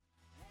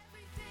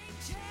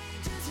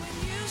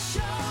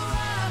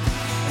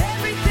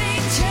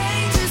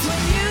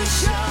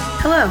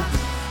Hello,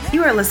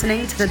 you are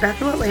listening to the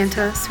Bethel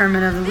Atlanta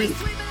Sermon of the Week.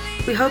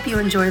 We hope you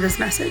enjoy this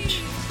message.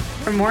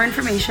 For more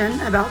information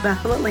about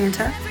Bethel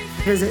Atlanta,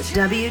 visit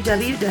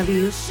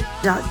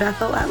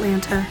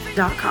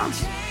www.bethelatlanta.com.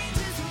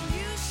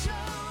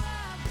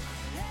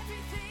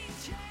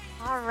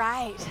 All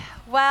right.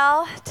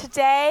 Well,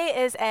 today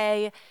is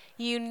a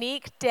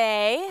unique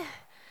day.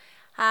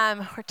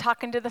 We're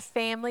talking to the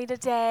family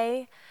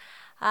today.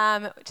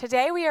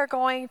 Today we are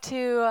going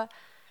to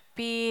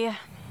be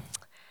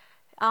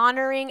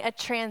honoring a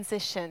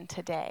transition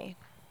today.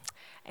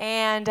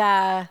 And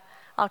I'll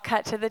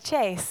cut to the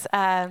chase.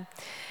 Jenn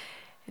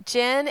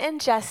and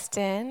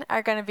Justin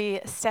are going to be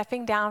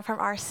stepping down from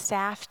our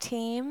staff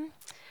team,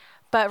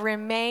 but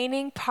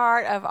remaining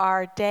part of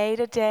our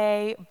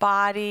day-to-day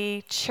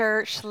body,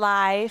 church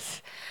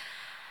life.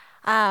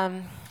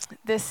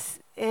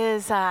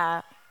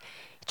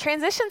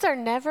 Transitions are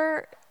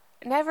never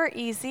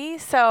easy,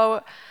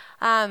 so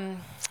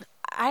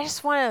I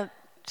just want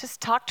to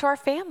talk to our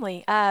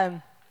family.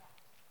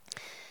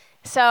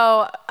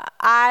 So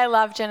I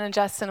love Jenn and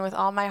Justin with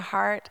all my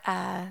heart.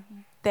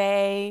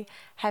 They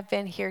have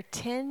been here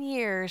 10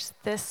 years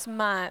this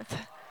month.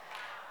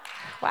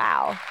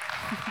 Wow.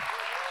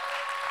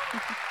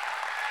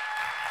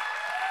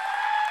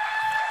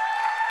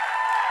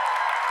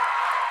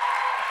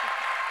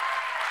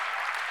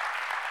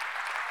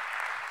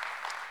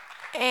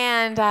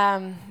 And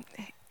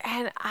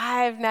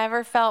I've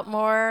never felt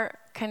more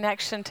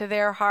connection to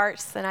their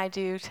hearts than I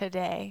do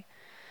today.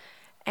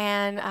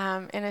 And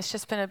it's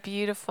just been a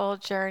beautiful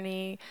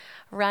journey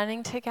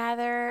running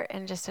together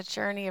and just a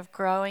journey of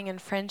growing in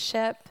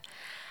friendship.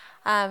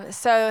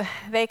 So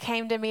they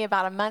came to me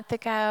about a month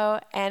ago,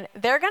 and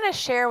they're going to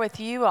share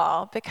with you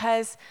all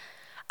because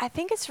I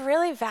think it's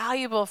really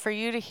valuable for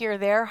you to hear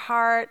their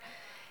heart,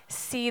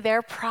 see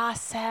their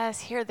process,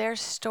 hear their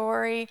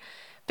story,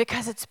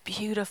 because it's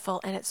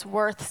beautiful and it's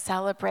worth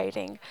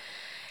celebrating.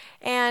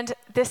 And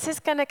this is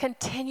going to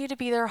continue to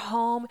be their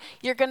home.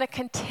 You're going to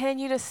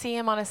continue to see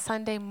them on a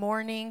Sunday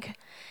morning.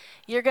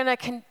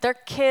 Their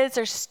kids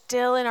are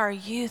still in our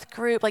youth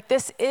group. Like,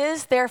 this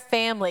is their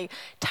family.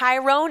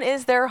 Tyrone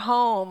is their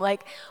home.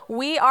 Like,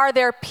 we are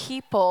their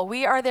people.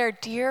 We are their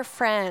dear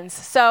friends.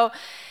 So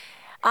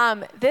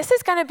this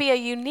is going to be a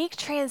unique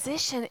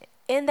transition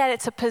in that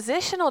it's a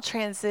positional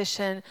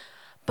transition,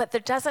 but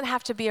there doesn't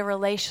have to be a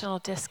relational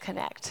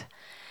disconnect.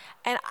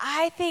 And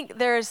I think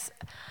there's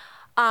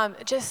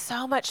just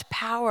so much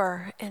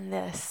power in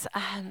this.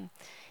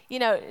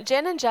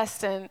 Jenn and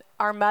Justin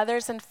are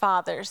mothers and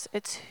fathers.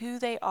 It's who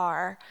they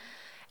are.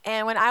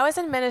 And when I was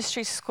in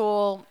ministry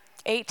school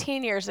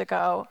 18 years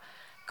ago,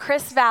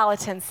 Chris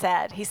Valentin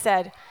said,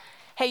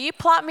 hey, you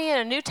plop me in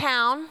a new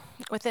town,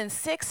 within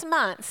 6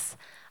 months,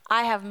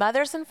 I have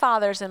mothers and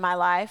fathers in my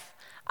life,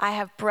 I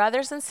have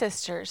brothers and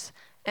sisters,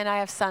 and I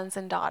have sons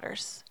and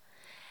daughters.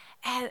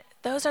 And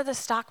those are the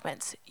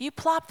Stockmans. You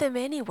plop them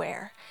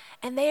anywhere,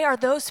 and they are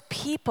those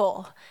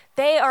people.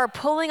 They are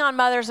pulling on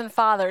mothers and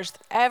fathers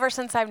ever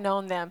since I've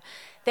known them.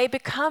 They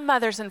become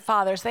mothers and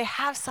fathers. They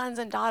have sons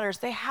and daughters.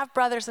 They have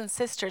brothers and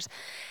sisters.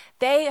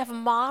 They have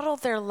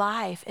modeled their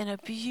life in a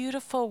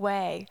beautiful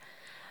way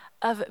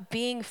of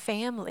being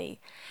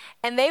family.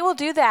 And they will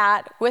do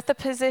that with a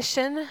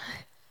position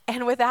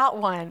and without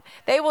one.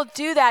 They will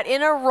do that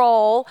in a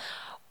role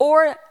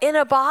or in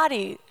a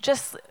body,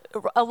 just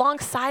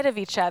alongside of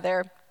each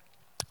other.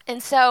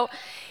 And so,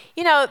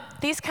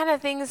 these kind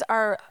of things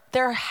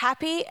they're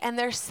happy and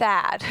they're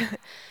sad.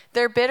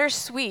 They're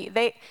bittersweet.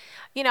 I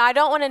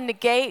don't want to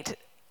negate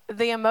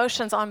the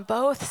emotions on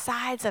both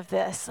sides of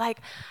this. Like,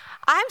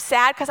 I'm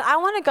sad because I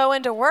want to go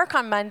into work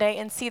on Monday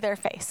and see their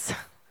face.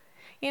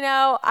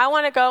 I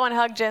want to go and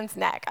hug Jen's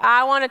neck.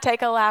 I want to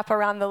take a lap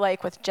around the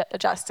lake with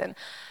Justin.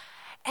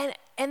 And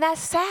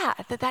that's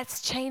sad that that's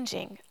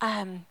changing.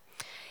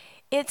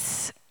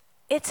 It's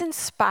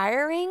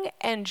inspiring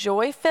and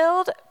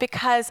joy-filled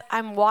because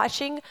I'm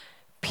watching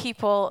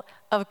people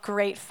of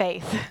great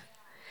faith.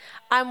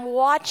 I'm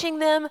watching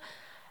them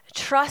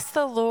trust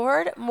the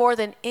Lord more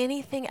than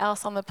anything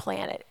else on the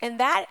planet. And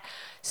that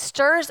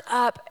stirs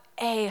up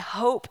a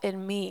hope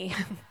in me.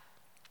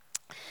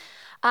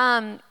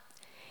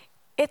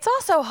 It's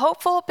also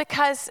hopeful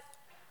because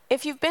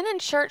if you've been in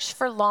church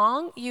for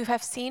long, you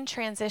have seen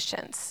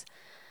transitions.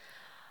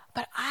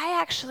 But I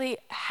actually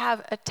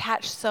have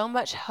attached so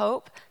much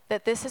hope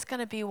that this is going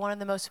to be one of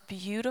the most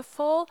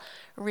beautiful,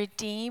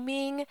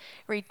 redeeming,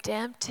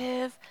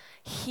 redemptive,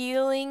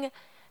 healing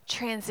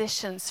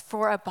transitions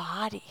for a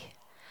body.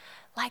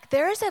 Like,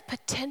 there is a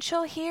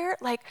potential here.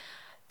 Like,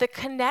 the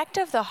connect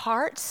of the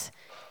hearts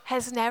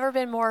has never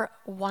been more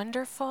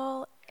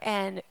wonderful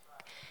and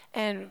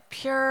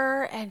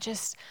pure and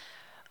just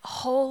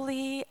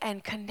holy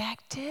and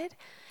connected.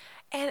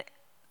 And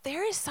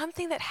there is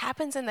something that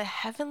happens in the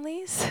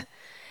heavenlies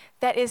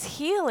that is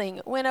healing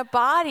when a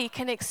body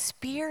can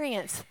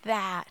experience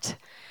that.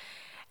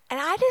 And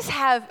I just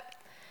have,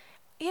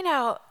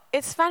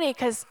 it's funny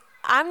because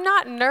I'm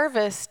not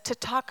nervous to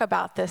talk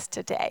about this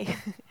today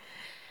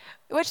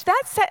which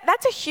that's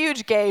a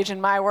huge gauge in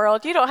my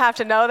world. You don't have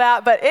to know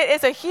that, but it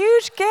is a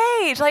huge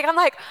gauge. Like, I'm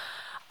like,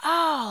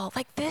 oh,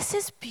 like this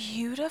is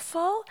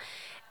beautiful.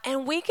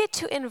 And we get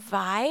to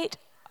invite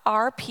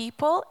our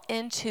people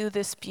into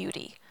this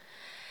beauty.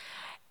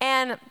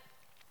 And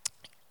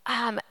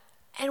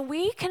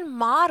we can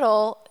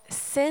model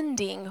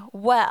sending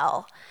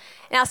well.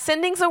 Now,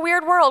 sending's a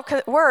weird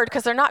word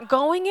because they're not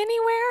going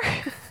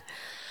anywhere.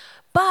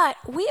 But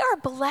we are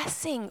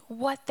blessing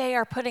what they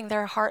are putting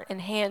their heart and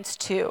hands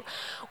to.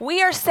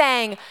 We are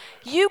saying,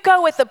 you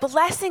go with the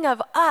blessing of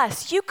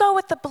us. You go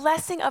with the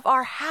blessing of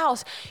our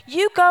house.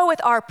 You go with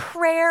our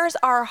prayers,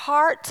 our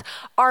heart,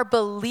 our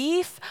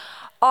belief,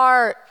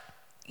 our,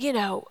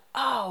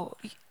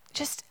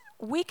 just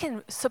we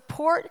can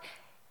support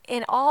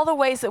in all the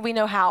ways that we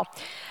know how.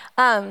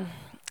 And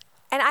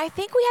I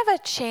think we have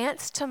a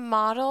chance to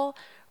model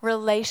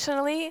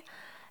relationally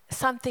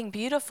something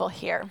beautiful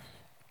here.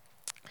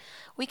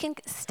 We can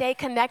stay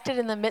connected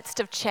in the midst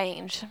of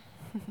change.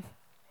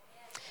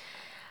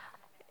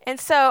 And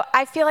so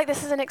I feel like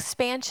this is an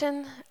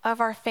expansion of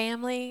our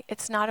family.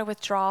 It's not a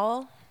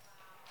withdrawal.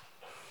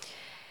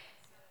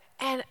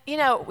 And,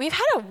 we've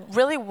had a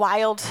really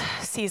wild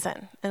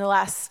season in the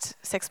last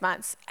 6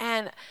 months.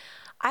 And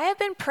I have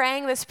been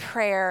praying this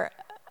prayer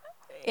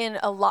in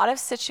a lot of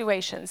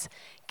situations.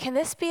 Can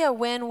this be a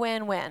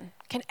win-win-win?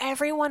 Can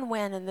everyone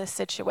win in this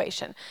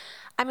situation?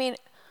 I mean,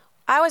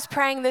 I was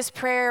praying this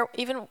prayer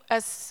even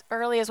as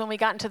early as when we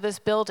got into this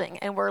building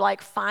and we're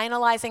like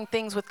finalizing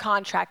things with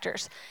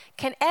contractors.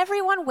 Can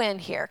everyone win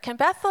here? Can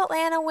Bethel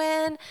Atlanta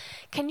win?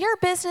 Can your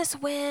business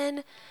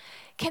win?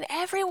 Can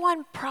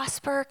everyone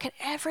prosper? Can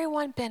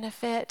everyone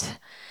benefit?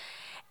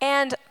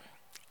 And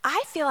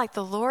I feel like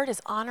the Lord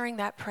is honoring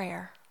that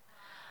prayer.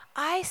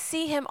 I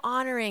see him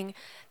honoring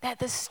that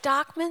the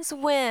Stockmans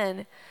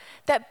win,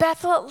 that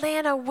Bethel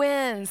Atlanta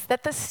wins,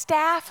 that the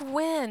staff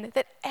win,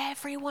 that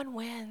everyone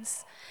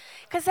wins.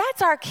 Because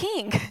that's our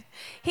king.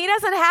 He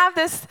doesn't have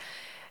this,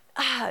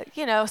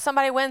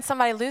 somebody wins,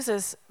 somebody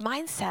loses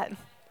mindset.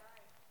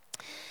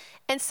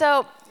 And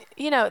so,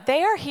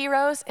 they are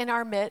heroes in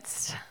our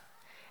midst.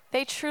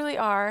 They truly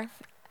are.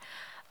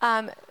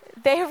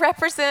 They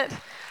represent,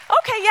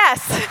 okay,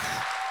 yes.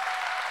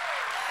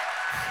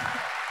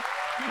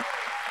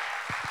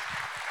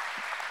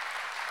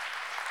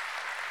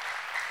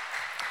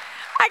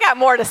 I got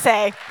more to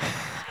say.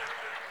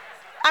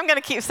 I'm going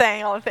to keep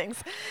saying all the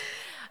things.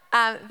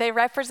 They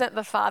represent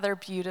the Father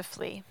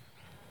beautifully.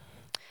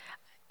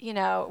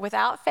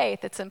 Without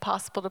faith, it's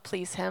impossible to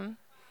please him.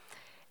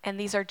 And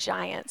these are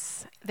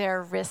giants.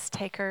 They're risk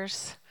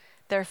takers.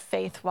 They're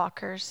faith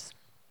walkers.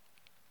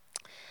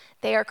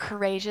 They are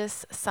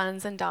courageous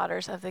sons and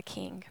daughters of the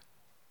King.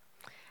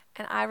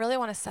 And I really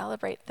want to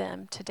celebrate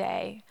them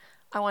today.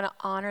 I want to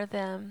honor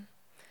them.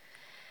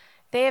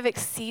 They have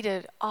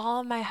exceeded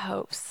all my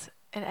hopes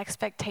and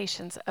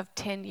expectations of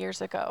 10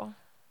 years ago.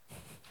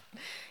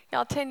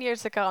 10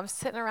 years ago, I'm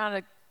sitting around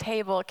a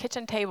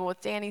kitchen table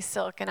with Danny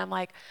Silk, and I'm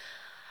like,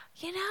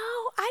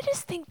 I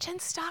just think Jenn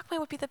Stockman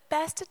would be the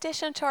best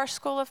addition to our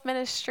school of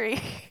ministry.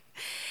 And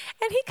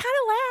he kind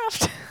of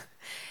laughed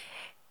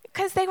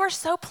because they were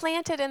so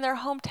planted in their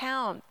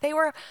hometown. They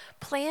were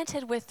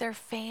planted with their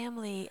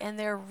family, and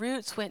their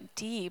roots went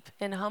deep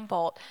in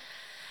Humboldt.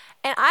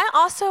 And I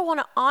also want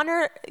to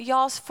honor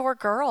y'all's 4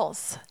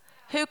 girls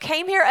who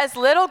came here as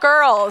little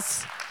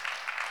girls.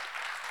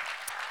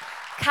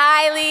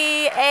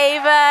 Kylie,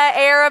 Ava,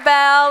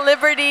 Arabelle,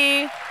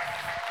 Liberty.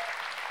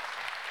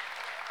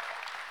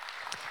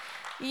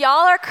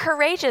 Y'all are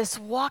courageous,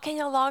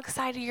 walking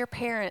alongside of your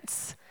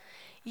parents.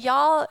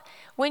 Y'all,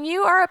 when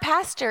you are a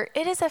pastor,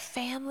 it is a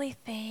family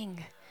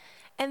thing.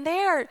 And they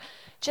are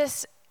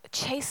just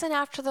chasing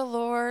after the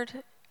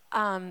Lord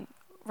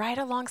right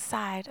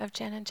alongside of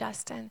Jenn and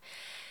Justin.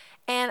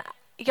 And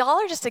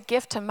y'all are just a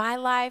gift to my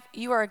life.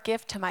 You are a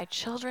gift to my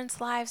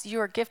children's lives. You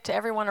are a gift to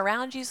everyone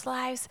around you's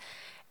lives.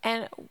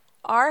 And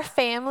our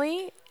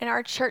family and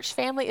our church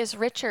family is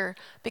richer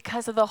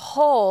because of the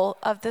whole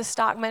of the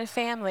Stockman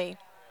family.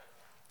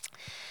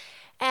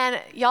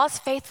 And y'all's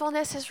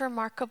faithfulness is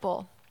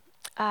remarkable.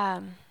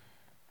 They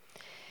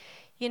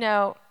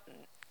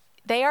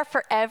are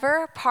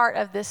forever part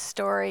of this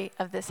story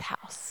of this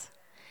house.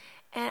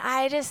 And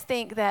I just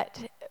think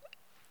that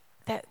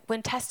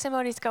when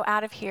testimonies go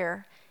out of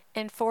here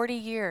in 40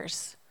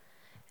 years,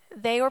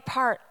 they were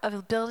part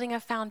of building a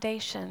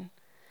foundation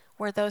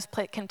where those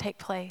can take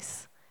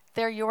place.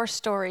 They're your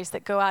stories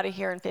that go out of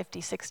here in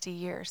 50, 60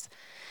 years.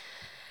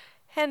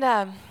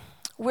 And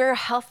we're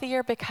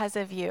healthier because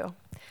of you.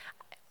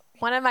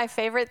 One of my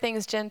favorite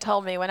things Jenn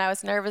told me when I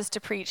was nervous to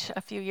preach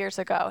a few years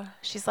ago,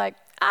 she's like,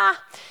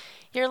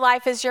 your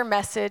life is your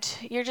message.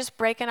 You're just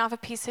breaking off a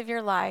piece of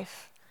your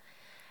life.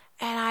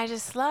 And I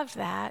just loved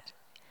that.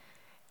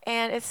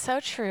 And it's so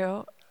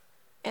true.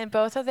 And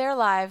both of their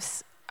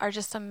lives are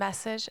just a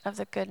message of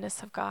the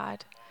goodness of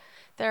God.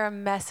 They're a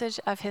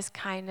message of his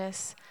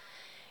kindness.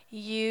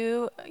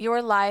 Your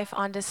life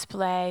on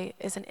display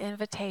is an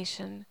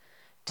invitation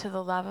to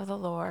the love of the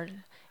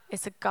Lord.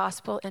 It's a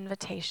gospel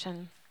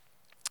invitation.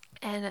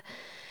 And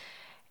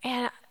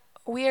And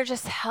we are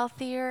just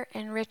healthier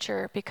and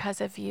richer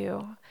because of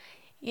you.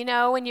 You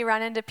know, when you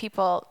run into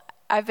people,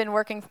 I've been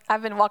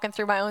walking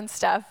through my own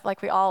stuff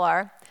like we all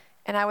are,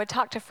 and I would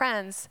talk to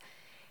friends,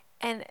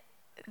 and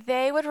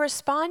they would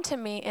respond to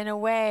me in a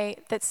way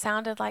that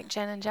sounded like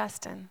Jenn and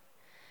Justin.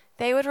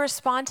 They would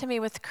respond to me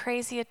with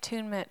crazy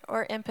attunement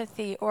or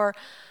empathy or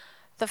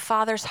the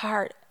Father's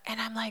heart.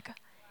 And I'm like,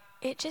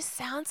 it just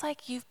sounds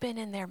like you've been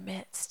in their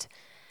midst.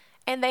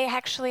 And they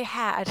actually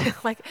had.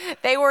 Like,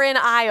 they were in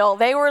aisle.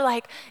 They were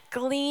like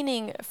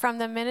gleaning from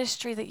the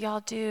ministry that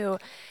y'all do.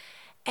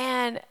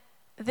 And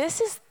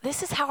this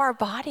is how our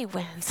body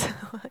wins.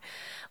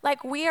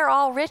 Like, we are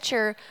all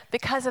richer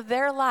because of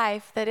their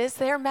life that is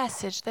their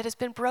message that has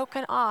been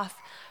broken off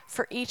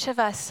for each of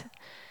us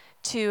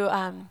to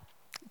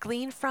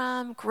glean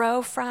from,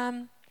 grow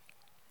from.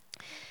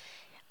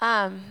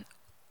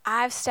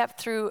 I've stepped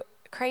through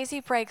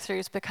crazy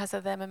breakthroughs because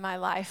of them in my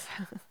life.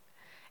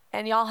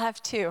 And y'all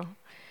have too.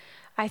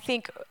 I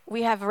think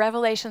we have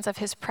revelations of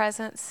his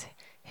presence,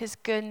 his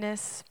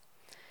goodness,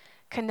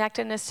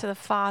 connectedness to the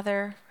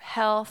Father,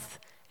 health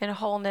and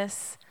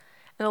wholeness.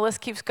 And the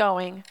list keeps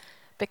going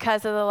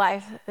because of the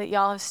life that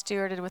y'all have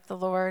stewarded with the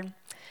Lord.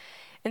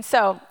 And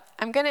so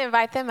I'm going to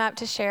invite them up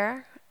to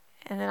share,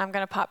 and then I'm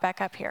going to pop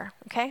back up here,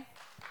 okay?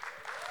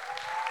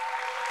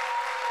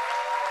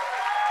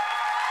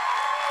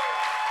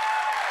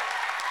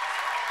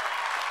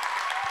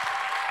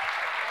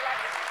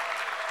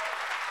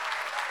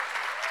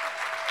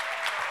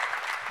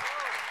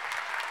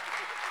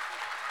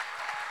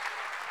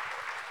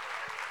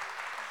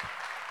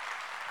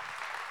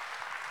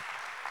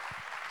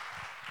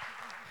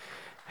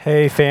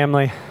 Hey,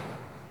 family.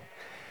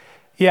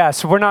 Yeah,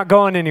 so we're not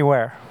going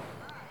anywhere,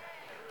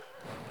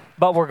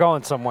 but we're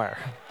going somewhere.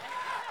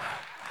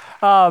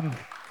 Yeah,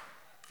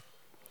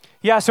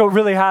 so it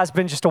really has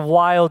been just a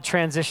wild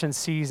transition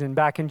season.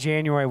 Back in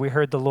January, we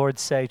heard the Lord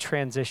say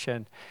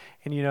transition.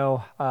 And, you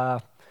know,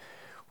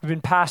 we've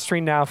been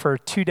pastoring now for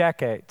 2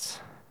 decades.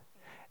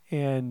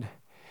 And,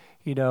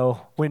 you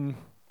know, when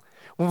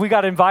we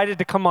got invited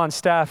to come on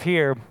staff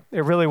here,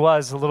 it really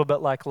was a little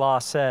bit like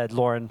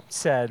Lauren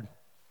said.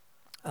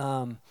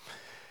 You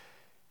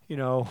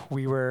know,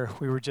 we were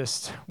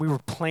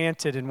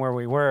planted in where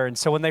we were. And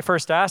so when they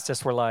first asked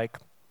us, we're like,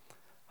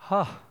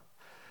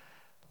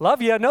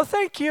 love you, no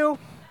thank you.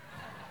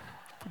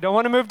 Don't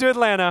want to move to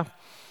Atlanta.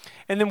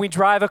 And then we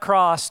drive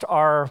across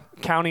our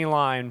county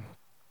line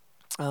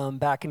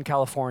back in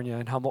California,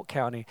 in Humboldt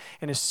County.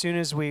 And as soon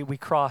as we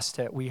crossed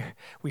it, we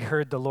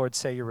heard the Lord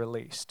say, you're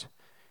released.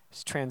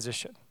 It's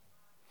transition.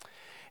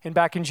 And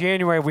back in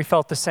January, we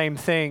felt the same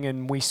thing,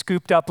 and we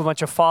scooped up a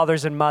bunch of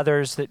fathers and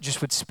mothers that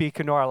just would speak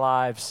into our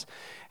lives,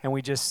 and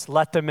we just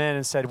let them in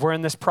and said, we're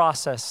in this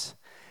process.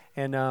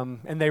 And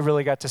they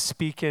really got to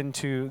speak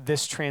into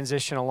this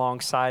transition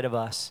alongside of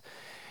us.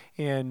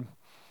 And,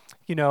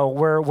 you know,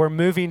 we're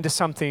moving to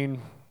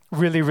something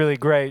really, really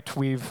great.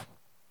 We've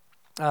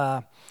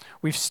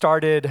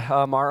started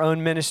our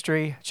own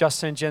ministry,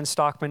 Justin and Jenn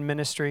Stockman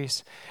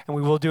Ministries, and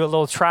we will do a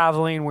little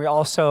traveling. We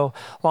also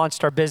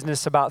launched our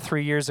business about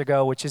 3 years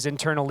ago, which is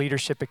Internal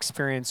Leadership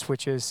Experience,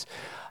 which is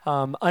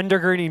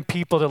undergirding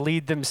people to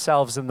lead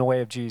themselves in the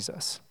way of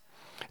Jesus.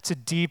 It's a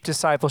deep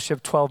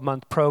discipleship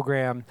 12-month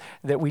program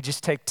that we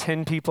just take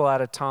 10 people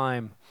at a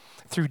time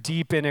through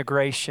deep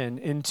integration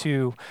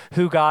into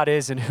who God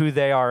is and who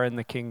they are in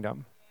the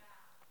kingdom.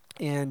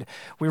 And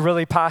we're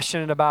really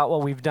passionate about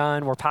what we've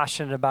done. We're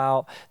passionate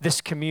about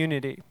this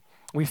community.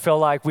 We feel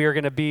like we are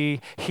going to be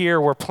here.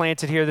 We're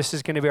planted here. This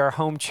is going to be our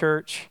home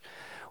church.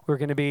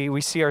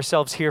 We see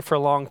ourselves here for a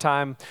long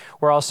time.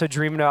 We're also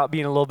dreaming about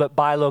being a little bit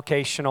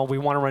bilocational. We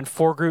want to run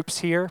 4 groups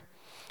here,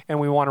 and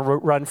we want to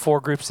run 4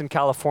 groups in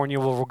California.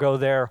 We'll go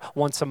there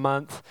once a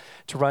month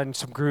to run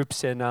some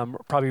groups in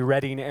probably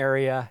Redding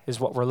area is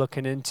what we're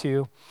looking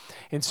into.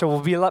 And so we'll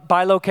be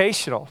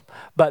bilocational,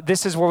 but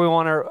this is where we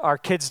want our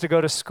kids to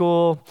go to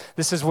school.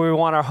 This is where we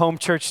want our home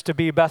church to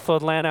be, Bethel,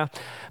 Atlanta.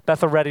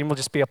 Bethel, Redding will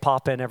just be a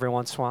pop-in every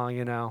once in a while,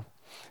 you know.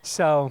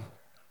 So,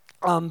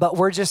 but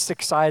we're just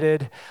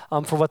excited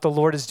for what the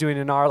Lord is doing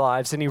in our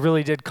lives. And he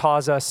really did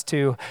cause us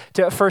to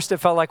at first it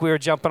felt like we were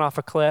jumping off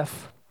a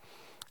cliff.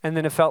 And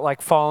then it felt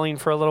like falling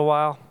for a little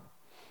while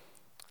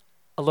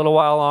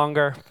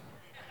longer,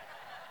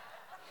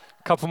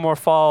 a couple more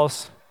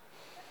falls.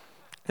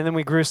 And then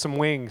we grew some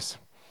wings.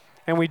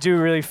 And we do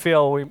really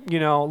feel,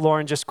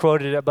 Lauren just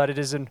quoted it, but it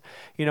isn't,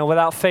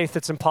 without faith,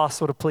 it's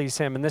impossible to please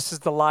him. And this is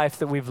the life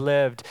that we've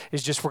lived,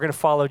 is just we're going to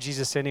follow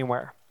Jesus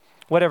anywhere,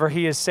 whatever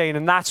he is saying.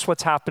 And that's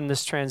what's happened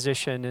this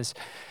transition is,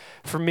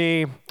 for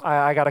me,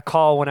 I got a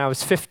call when I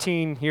was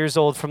 15 years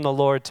old from the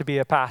Lord to be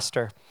a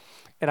pastor.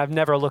 And I've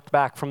never looked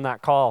back from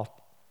that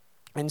call.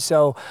 And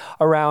so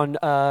around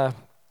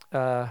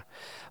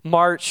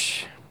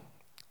March,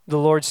 the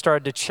Lord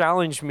started to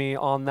challenge me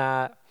on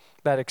that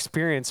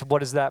experience. What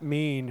does that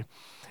mean?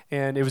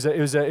 And it was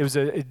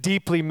a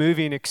deeply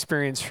moving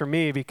experience for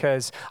me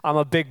because I'm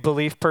a big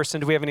belief person.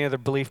 Do we have any other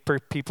belief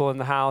people in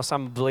the house?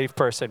 I'm a belief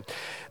person.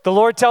 The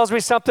Lord tells me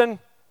something,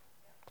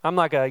 I'm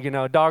like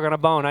a dog on a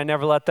bone. I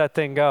never let that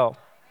thing go.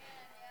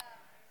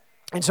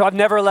 And so I've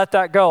never let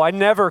that go. I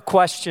never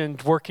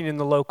questioned working in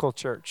the local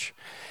church.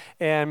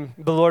 And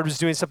the Lord was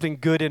doing something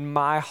good in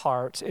my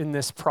heart in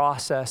this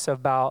process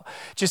about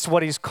just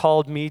what he's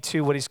called me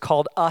to, what he's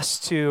called us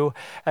to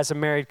as a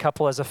married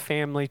couple, as a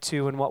family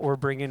to, and what we're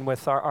bringing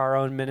with our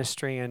own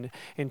ministry and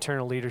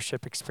internal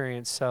leadership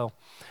experience. So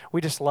we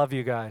just love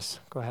you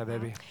guys. Go ahead,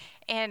 baby.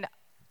 And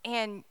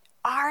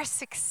our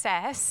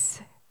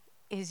success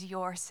is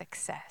your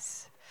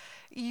success.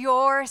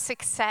 Your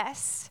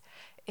success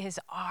is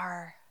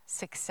our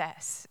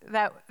success.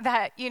 That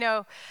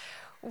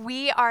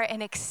we are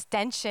an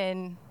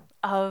extension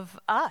of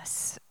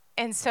us.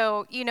 And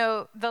so,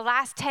 the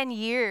last 10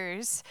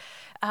 years,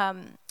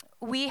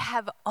 we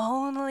have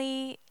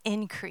only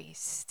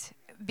increased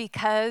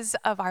because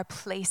of our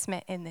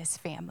placement in this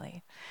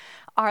family.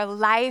 Our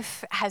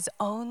life has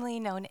only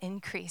known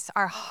increase.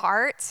 Our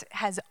heart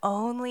has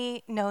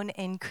only known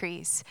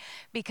increase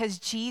because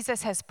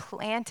Jesus has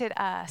planted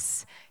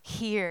us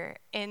here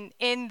in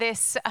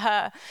this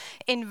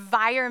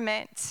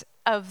environment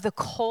of the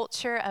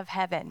culture of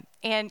heaven.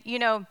 And,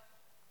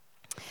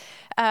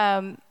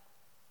 I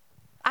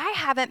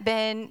haven't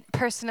been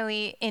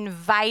personally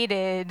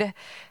invited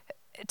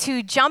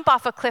to jump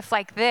off a cliff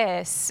like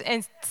this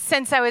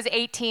since I was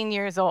 18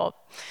 years old.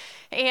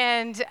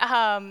 And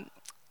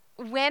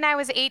when I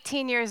was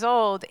 18 years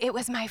old, it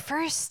was my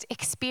first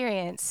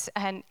experience,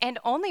 and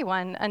only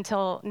one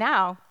until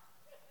now,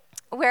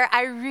 where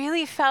I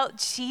really felt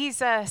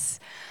Jesus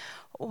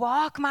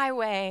walk my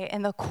way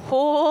in the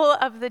cool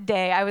of the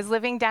day. I was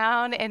living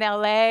down in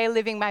LA,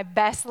 living my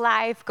best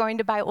life, going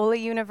to Biola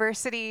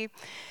University.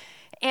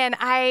 And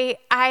I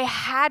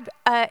had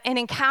an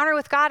encounter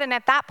with God. And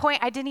at that point,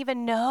 I didn't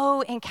even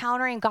know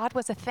encountering God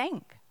was a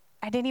thing.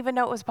 I didn't even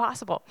know it was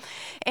possible.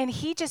 And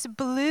he just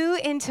blew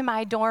into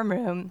my dorm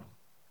room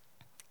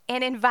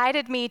and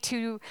invited me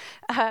to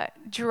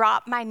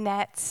drop my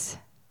nets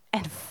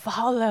and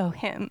follow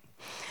him.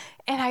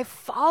 And I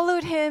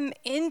followed him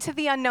into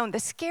the unknown. The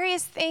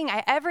scariest thing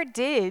I ever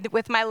did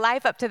with my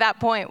life up to that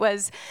point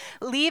was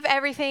leave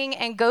everything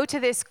and go to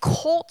this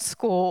cult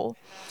school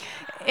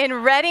in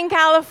Redding,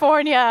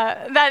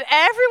 California, that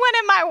everyone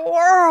in my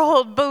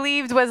world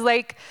believed was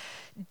like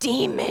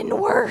demon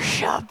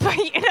worship,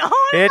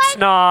 It's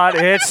not.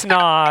 Like,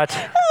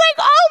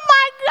 oh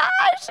my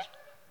gosh,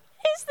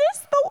 is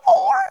this the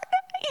Lord?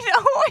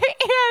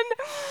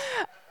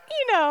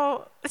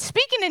 And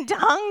speaking in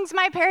tongues,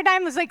 my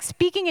paradigm was like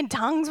speaking in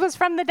tongues was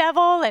from the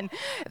devil, and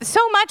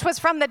so much was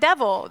from the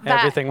devil that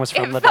everything was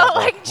from the devil. It felt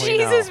devil. like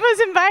Jesus was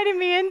inviting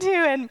me into.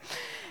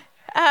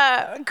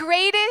 And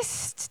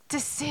greatest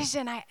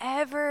decision I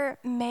ever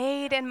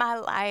made in my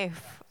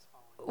life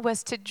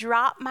was to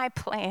drop my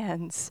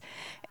plans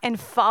and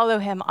follow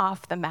him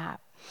off the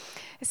map.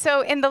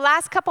 So in the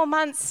last couple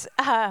months,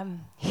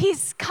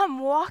 he's come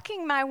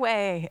walking my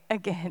way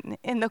again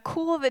in the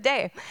cool of the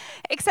day.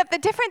 Except the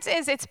difference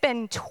is it's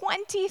been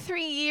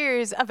 23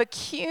 years of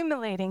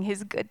accumulating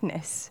his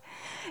goodness.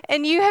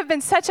 And you have been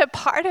such a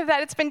part of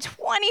that. It's been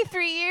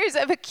 23 years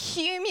of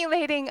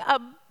accumulating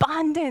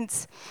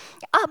abundance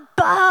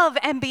above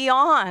and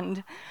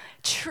beyond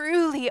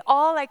truly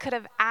all I could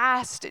have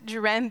asked,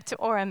 dreamt,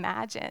 or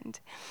imagined.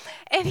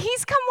 And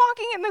he's come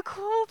walking in the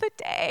cool of the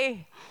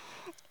day,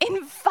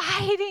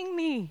 inviting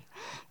me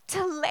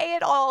to lay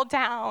it all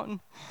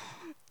down.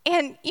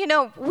 And,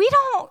 we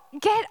don't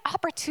get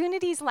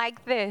opportunities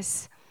like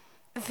this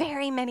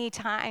very many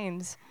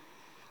times.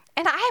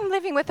 And I'm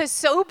living with a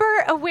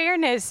sober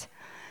awareness.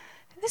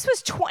 This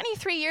was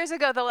 23 years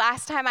ago, the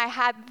last time I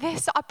had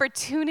this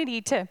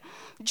opportunity to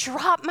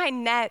drop my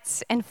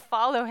nets and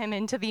follow him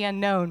into the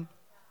unknown.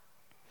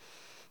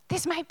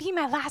 This might be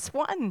my last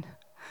one.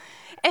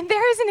 And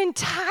there is an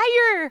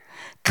entire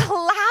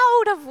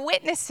cloud of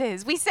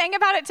witnesses. We sang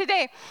about it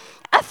today.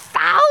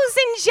 1,000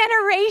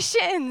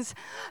 generations,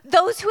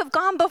 those who have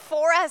gone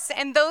before us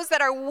and those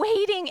that are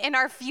waiting in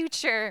our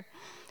future,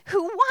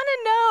 who want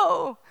to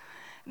know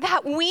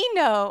that we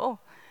know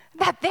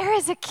that there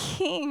is a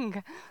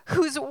king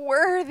who's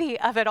worthy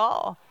of it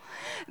all.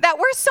 That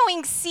we're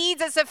sowing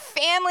seeds as a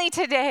family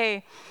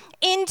today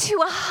into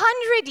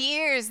 100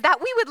 years,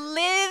 that we would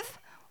live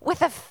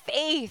with a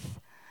faith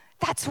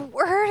that's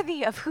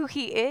worthy of who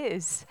he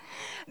is.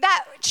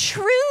 That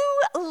true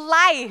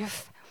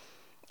life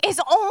is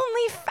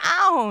only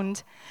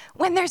found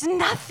when there's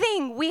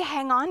nothing we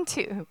hang on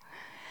to,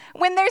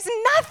 when there's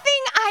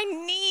nothing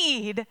I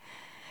need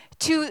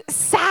to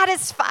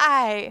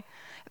satisfy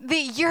the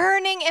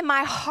yearning in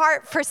my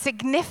heart for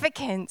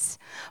significance,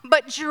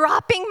 but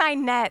dropping my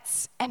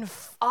nets and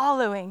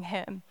following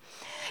him.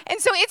 And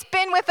so it's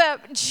been with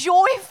a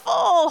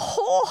joyful,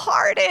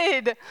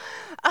 wholehearted,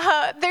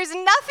 there's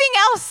nothing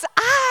else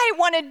I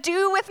want to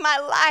do with my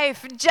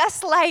life,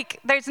 just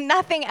like there's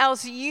nothing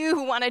else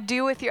you want to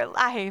do with your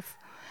life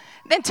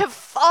than to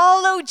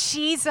follow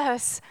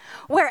Jesus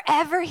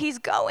wherever he's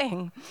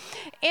going.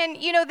 And,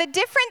 the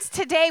difference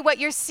today, what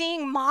you're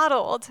seeing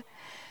modeled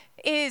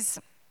is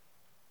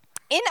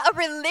in a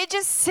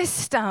religious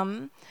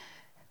system,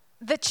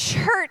 the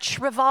church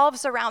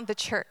revolves around the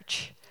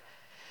church.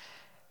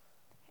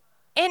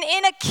 And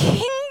in a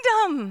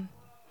kingdom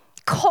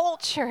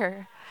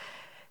culture,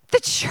 the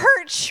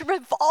church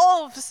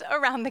revolves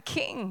around the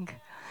king.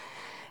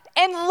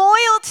 And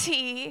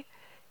loyalty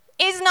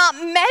is not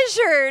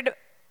measured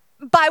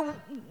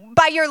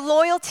by your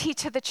loyalty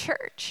to the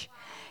church.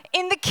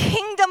 In the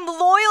kingdom,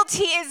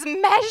 loyalty is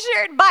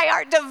measured by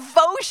our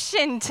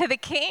devotion to the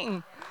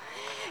king.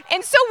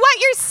 And so what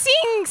you're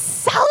seeing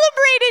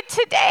celebrated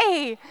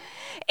today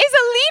is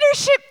a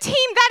leadership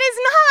team that is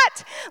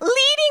not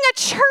leading a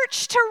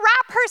church to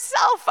wrap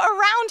herself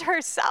around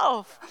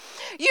herself.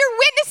 You're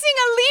witnessing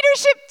a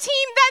leadership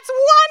team that's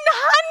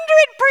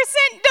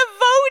 100%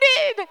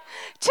 devoted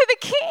to the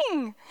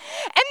king.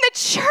 And the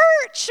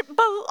church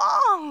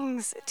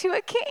belongs to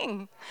a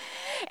king.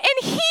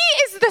 And he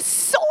is the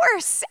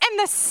source and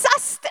the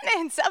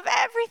sustenance of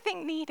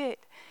everything needed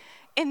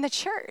in the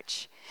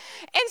church.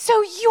 And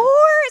so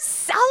you're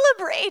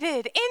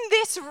celebrated in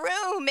this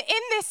room,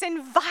 in this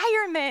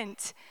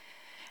environment,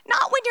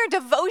 not when your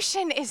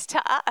devotion is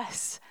to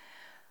us,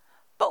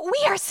 but we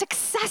are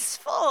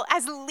successful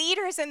as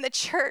leaders in the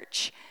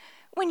church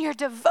when your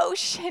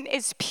devotion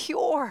is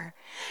pure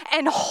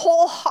and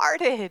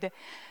wholehearted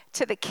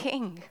to the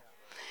King.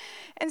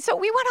 And so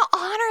we want to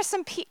honor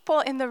some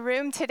people in the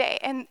room today.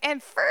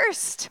 And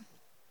first,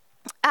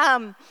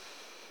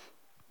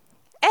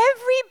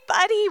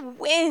 everybody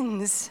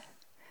wins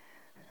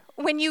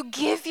when you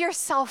give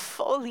yourself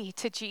fully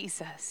to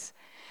Jesus.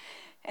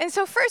 And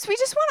so first, we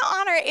just want to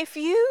honor if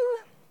you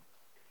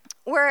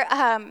were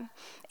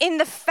in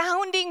the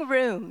founding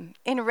room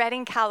in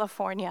Redding,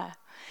 California.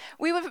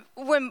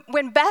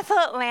 When Bethel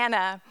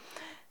Atlanta,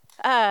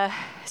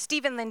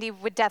 Stephen Lindy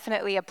would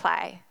definitely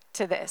apply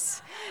to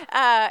this.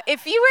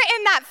 If you were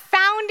in that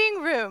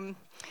founding room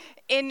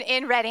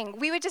in Redding,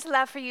 we would just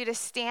love for you to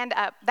stand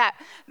up. That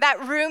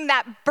room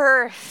that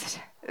birthed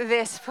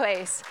this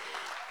place.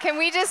 Can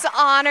we just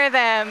honor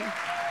them?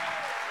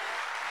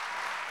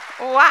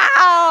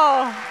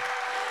 Wow.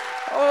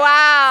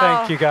 Wow.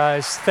 Thank you,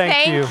 guys.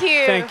 Thank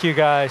you. Thank you,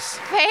 guys.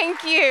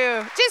 Thank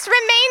you. Just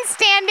remain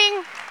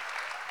standing.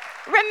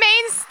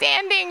 Remain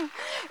standing.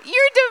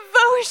 Your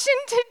devotion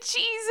to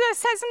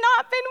Jesus has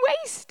not been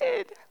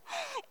wasted.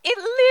 It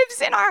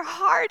lives in our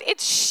heart. It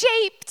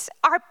shaped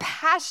our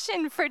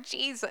passion for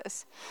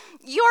Jesus.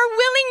 Your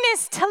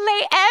willingness to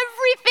lay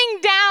everything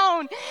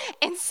down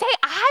and say,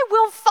 I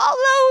will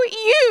follow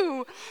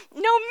you,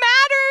 no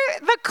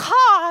matter the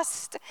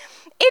cost.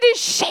 It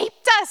has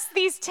shaped us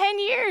these 10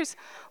 years.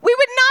 We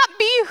would not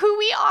be who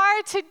we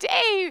are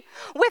today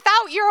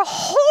without your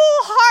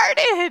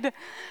wholehearted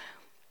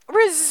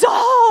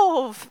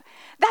resolve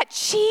that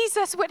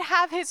Jesus would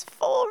have his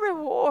full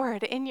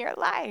reward in your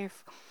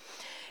life.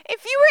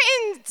 If you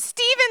were in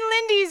Stephen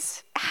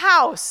Lindy's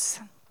house,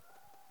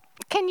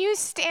 can you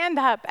stand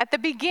up at the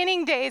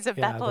beginning days of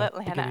Bethel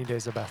Atlanta? Beginning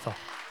days of Bethel.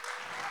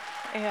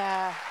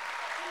 Yeah.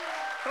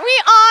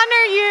 We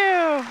honor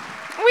you.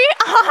 We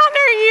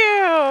honor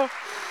you.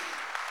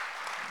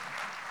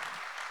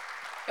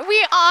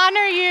 We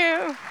honor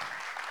you.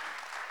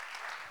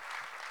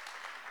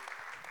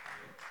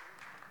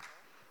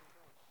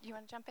 You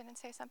want to jump in and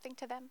say something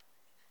to them?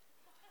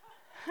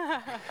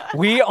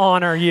 We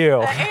honor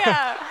you.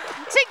 Yeah.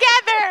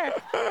 Together.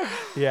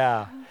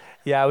 Yeah,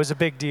 it was a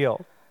big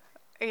deal.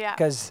 Yeah.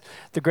 Because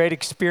the great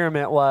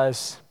experiment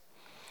was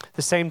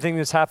the same thing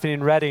that's happening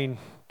in Redding,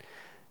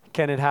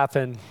 can it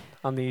happen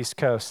on the East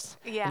Coast?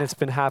 Yeah. And it's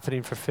been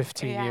happening for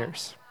 15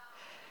 years.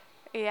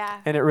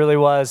 Yeah. And it really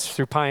was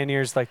through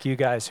pioneers like you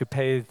guys who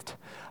paved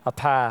a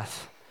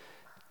path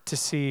to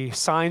see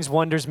signs,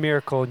 wonders,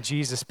 miracle, and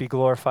Jesus be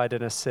glorified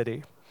in a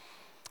city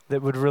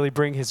that would really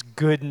bring his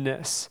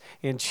goodness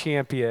and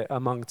champion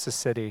amongst the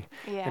city.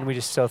 Yeah. And we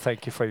just so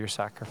thank you for your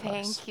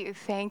sacrifice.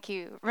 Thank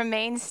you.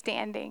 Remain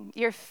standing.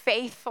 Your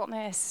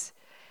faithfulness,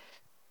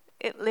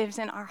 it lives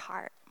in our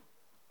heart.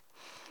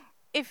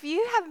 If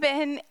you have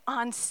been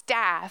on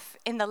staff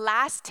in the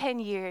last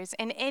 10 years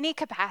in any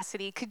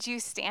capacity, could you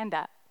stand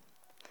up?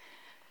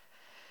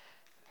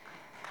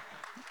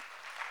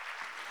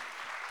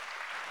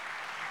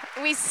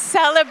 We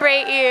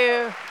celebrate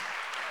you.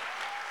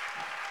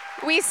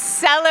 We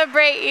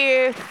celebrate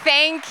you.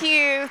 Thank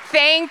you.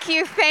 Thank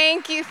you.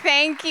 Thank you.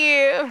 Thank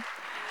you.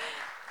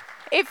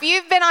 If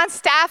you've been on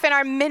staff in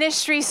our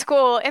ministry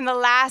school in the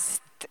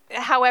last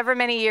however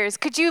many years,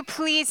 could you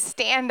please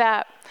stand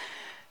up?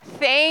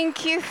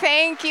 Thank you.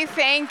 Thank you.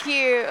 Thank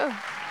you.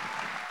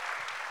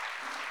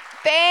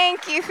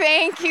 Thank you.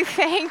 Thank you.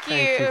 Thank you.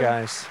 Thank you,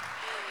 guys.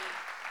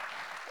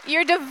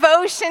 Your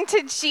devotion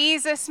to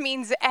Jesus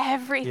means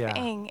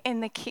everything in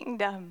the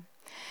kingdom.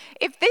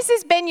 If this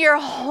has been your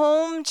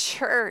home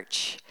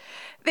church,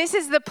 this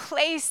is the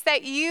place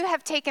that you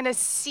have taken a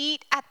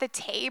seat at the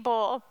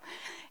table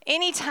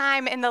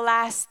anytime in the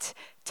last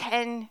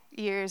 10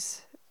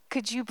 years,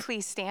 could you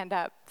please stand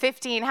up?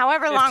 15,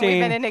 however long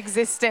we've been in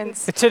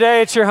existence.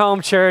 Today it's your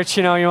home church,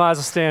 you might as well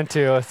stand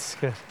too. It's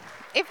good.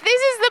 If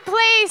this is the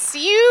place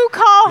you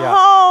call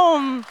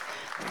home,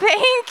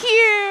 thank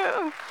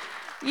you.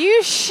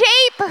 You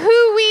shape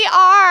who we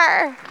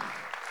are.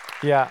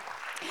 Yeah.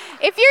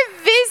 If you're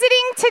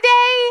visiting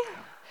today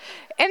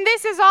and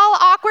this is all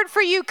awkward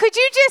for you, could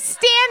you just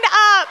stand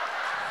up?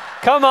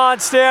 Come on,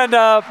 stand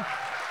up.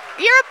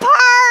 You're a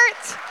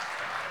part.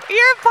 You're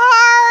a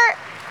part.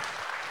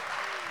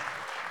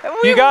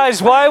 You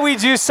guys, why we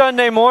do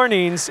Sunday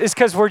mornings is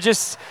because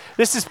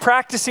this is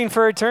practicing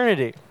for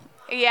eternity.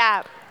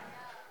 Yeah.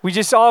 We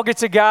just all get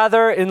to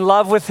gather in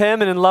love with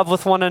him and in love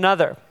with one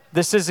another.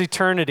 This is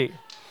eternity.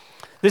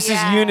 This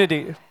is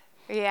unity.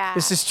 Yeah.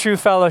 This is true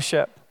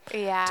fellowship.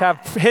 Yeah. To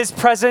have his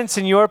presence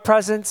and your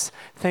presence,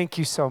 thank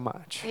you so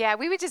much. Yeah,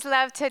 we would just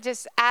love to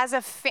as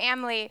a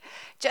family,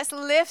 just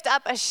lift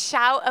up a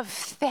shout of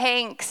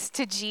thanks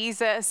to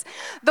Jesus,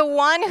 the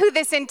one who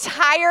this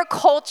entire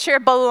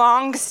culture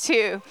belongs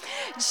to.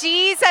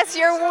 Jesus,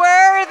 you're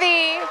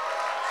worthy.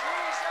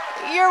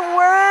 You're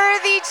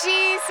worthy,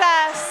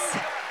 Jesus.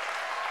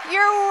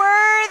 You're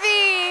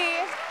worthy.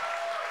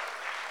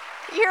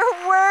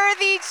 You're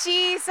worthy,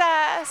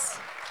 Jesus.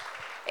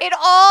 It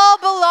all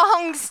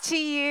belongs to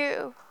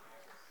you.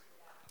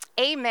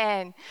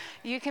 Amen.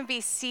 You can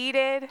be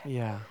seated.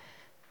 Yeah.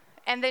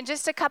 And then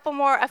just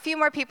a few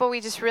more people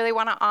we just really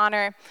want to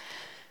honor.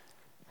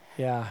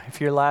 Yeah. If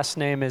your last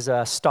name is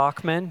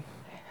Stockman,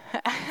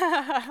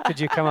 could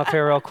you come up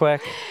here real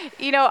quick?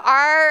 You know,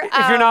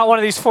 if you're not one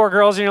of these 4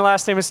 girls and your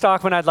last name is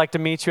Stockman, I'd like to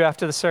meet you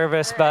after the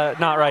service, but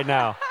not right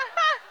now.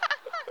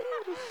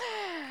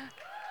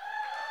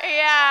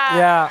 Yeah.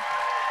 Yeah.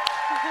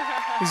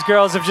 These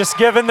girls have just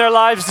given their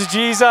lives to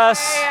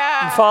Jesus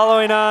and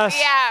following us.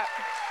 Yeah.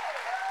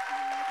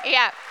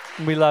 Yeah.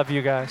 We love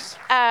you guys.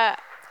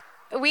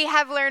 We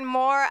have learned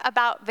more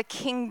about the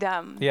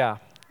kingdom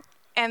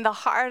and the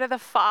heart of the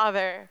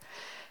Father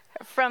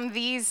from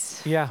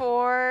these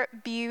 4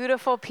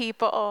 beautiful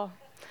people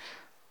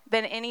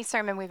than any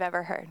sermon we've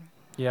ever heard.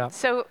 Yeah.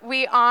 So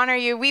we honor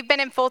you. We've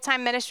been in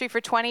full-time ministry for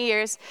 20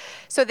 years.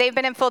 So they've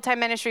been in full-time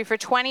ministry for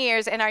 20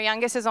 years, and our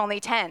youngest is only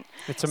 10.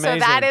 It's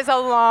amazing. So that is a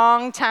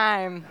long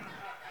time.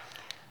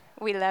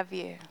 We love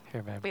you.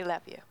 Here, babe. We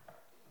love you.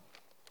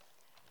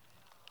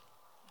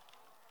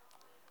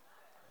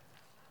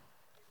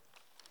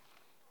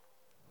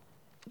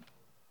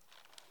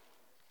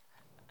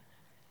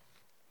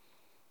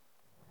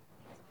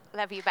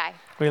 Love you. Bye.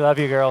 We love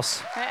you,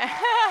 girls.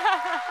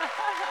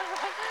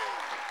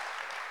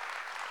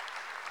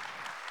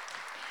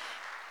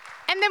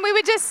 And then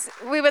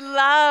we would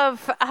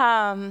love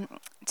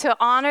to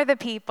honor the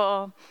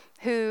people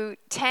who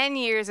 10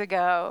 years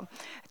ago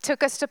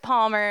took us to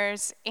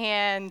Palmer's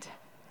and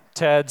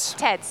Ted's,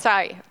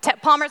 sorry.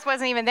 Palmer's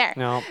wasn't even there.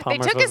 No,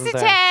 Palmer's They took us wasn't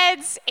to there.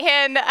 Ted's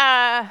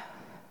and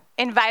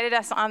invited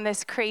us on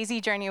this crazy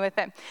journey with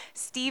them.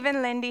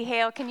 Stephen Lindy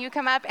Hale, can you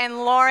come up? And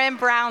Lauren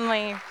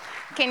Brownlee,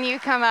 can you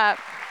come up?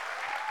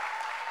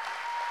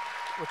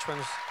 Which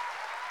one's?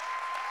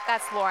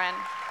 That's Lauren.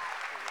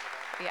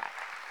 Yeah.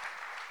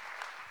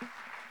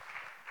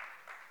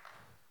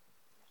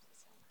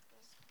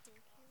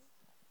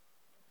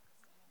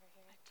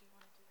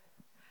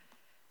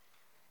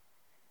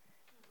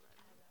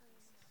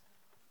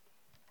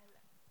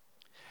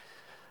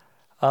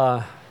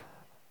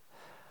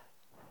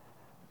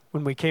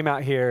 When we came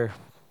out here,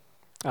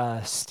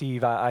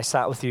 Steve, I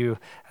sat with you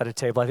at a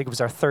table. I think it was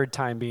our 3rd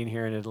time being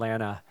here in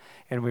Atlanta,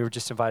 and we were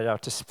just invited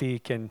out to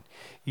speak. And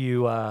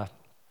you,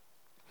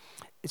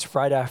 it's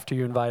right after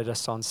you invited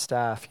us on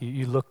staff.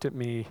 You looked at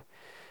me,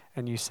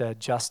 and you said,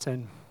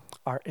 "Justin,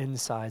 our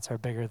insides are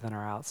bigger than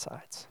our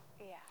outsides."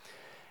 Yeah.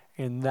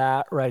 And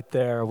that right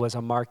there was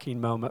a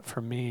marking moment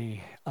for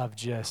me of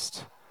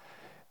just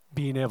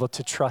being able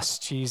to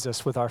trust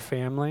Jesus with our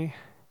family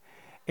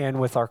and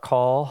with our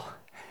call.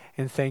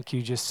 And thank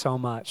you just so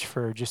much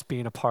for just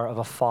being a part of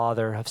a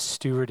father, of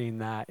stewarding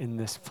that in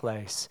this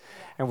place.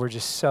 And we're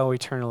just so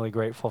eternally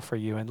grateful for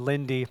you. And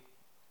Lindy,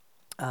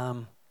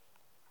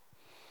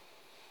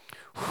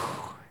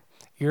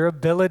 your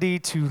ability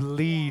to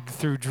lead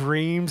through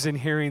dreams and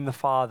hearing the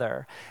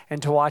Father,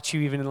 and to watch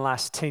you even in the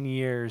last 10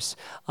 years,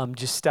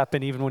 just step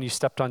in, even when you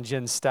stepped on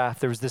Jenn's staff,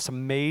 there was this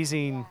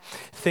amazing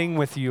thing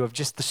with you of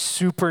just the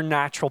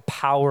supernatural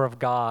power of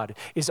God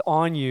is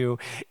on you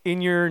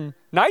in your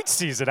night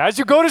season. As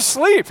you go to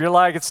sleep, you're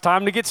like, it's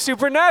time to get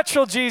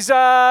supernatural,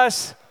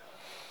 Jesus.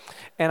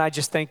 And I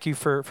just thank you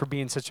for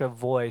being such a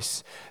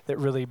voice that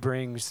really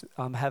brings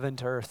heaven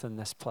to earth in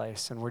this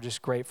place. And we're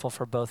just grateful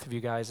for both of you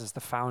guys as the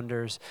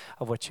founders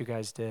of what you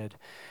guys did.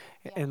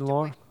 Yeah, and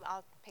Lauren?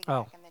 I'll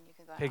piggyback and then you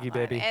can go Piggy on,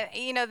 Lauren. baby. And,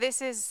 you know,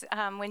 this is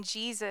when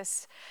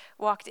Jesus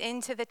walked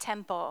into the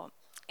temple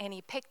and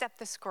he picked up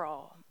the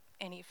scroll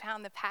and he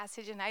found the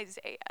passage in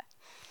Isaiah.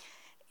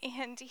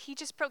 And he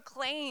just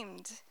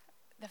proclaimed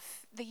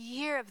the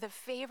year of the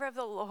favor of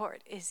the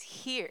Lord is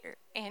here.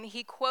 And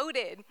he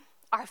quoted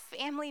our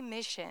family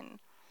mission,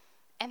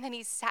 and then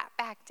he sat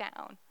back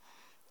down.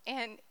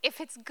 And if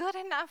it's good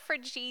enough for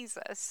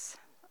Jesus,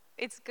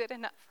 it's good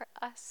enough for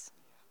us.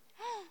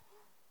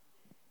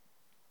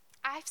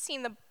 I've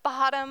seen the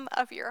bottom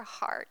of your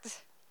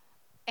heart,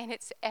 and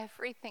it's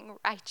everything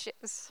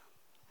righteous.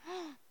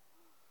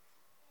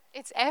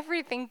 It's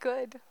everything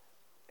good.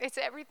 It's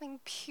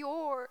everything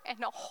pure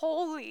and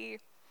holy.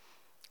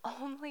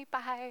 only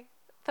by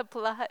the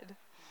blood.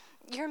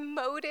 Your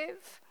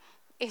motive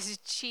is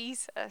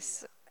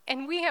Jesus.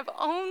 And we have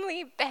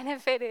only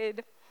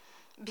benefited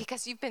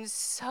because you've been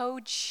so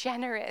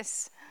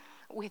generous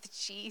with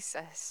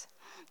Jesus.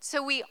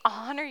 So we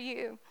honor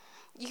you.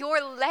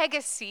 Your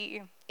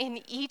legacy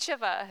in each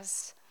of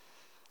us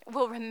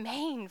will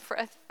remain for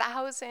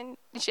 1,000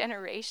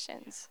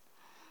 generations.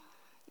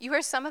 You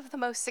are some of the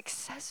most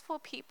successful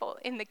people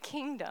in the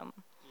kingdom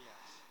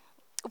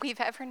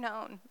we've ever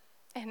known.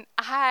 And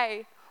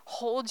I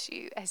hold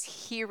you as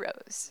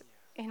heroes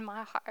in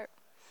my heart.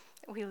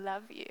 We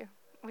love you.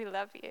 We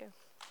love you.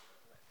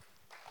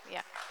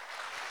 Yeah.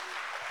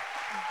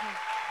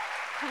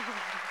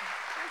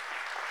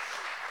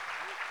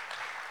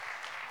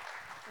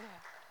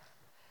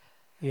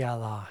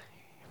 Yalla.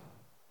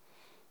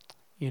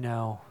 You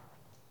know,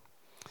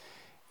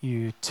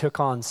 you took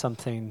on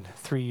something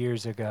 3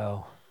 years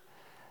ago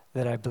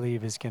that I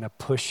believe is going to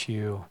push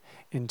you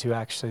into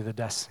actually the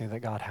destiny that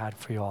God had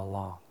for you all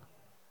along.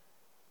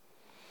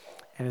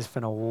 And it's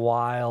been a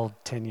wild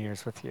 10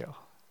 years with you.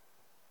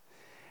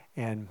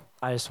 And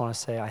I just want to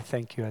say I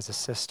thank you as a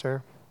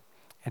sister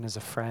and as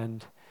a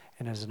friend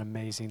and as an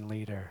amazing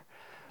leader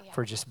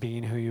for just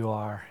being who you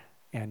are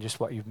and just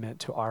what you've meant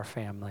to our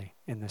family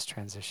in this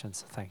transition.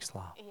 So thanks a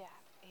lot.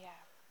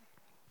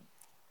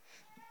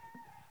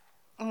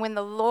 And when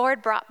the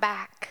Lord brought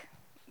back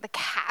the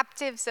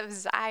captives of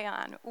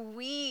Zion,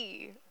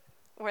 we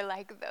were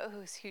like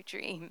those who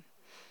dream.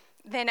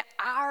 Then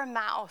our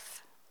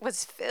mouth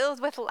was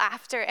filled with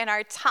laughter and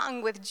our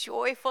tongue with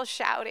joyful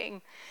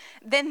shouting.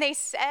 Then they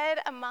said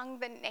among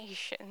the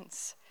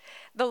nations,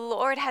 the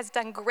Lord has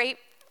done great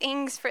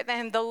things for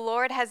them. The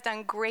Lord has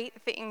done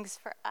great things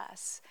for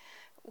us.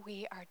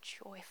 We are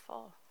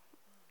joyful.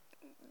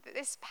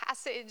 This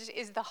passage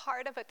is the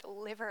heart of a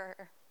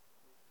deliverer.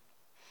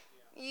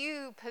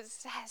 You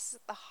possess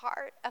the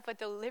heart of a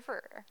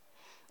deliverer.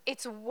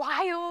 It's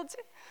wild,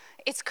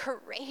 it's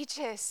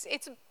courageous,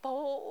 it's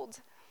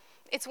bold.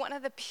 It's one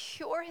of the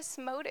purest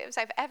motives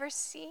I've ever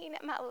seen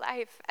in my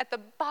life. At the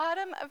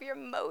bottom of your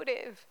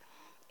motive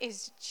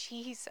is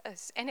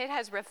Jesus, and it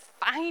has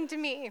refined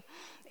me.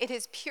 It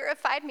has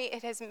purified me.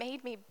 It has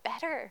made me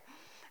better.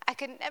 I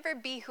could never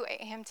be who I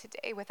am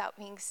today without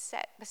being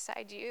set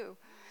beside you.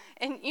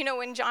 And you know,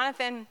 when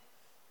Jonathan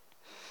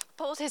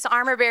pulled his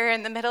armor bearer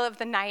in the middle of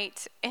the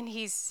night, and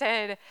he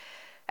said,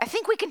 I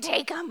think we can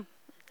take him.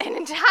 An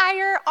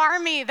entire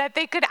army that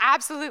they could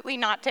absolutely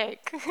not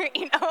take,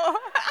 you know?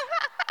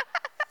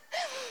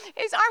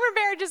 His armor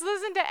bearer just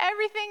listened to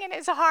everything in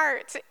his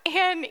heart.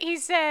 And he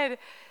said,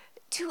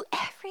 do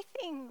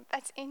everything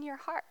that's in your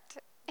heart.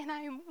 And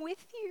I am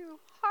with you,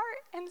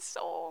 heart and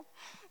soul.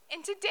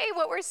 And today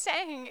what we're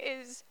saying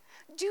is,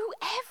 do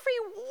every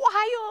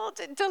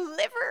wild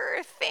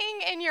deliverer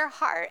thing in your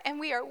heart. And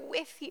we are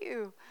with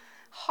you,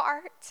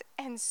 heart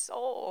and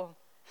soul.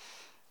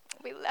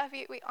 We love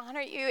you. We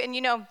honor you. And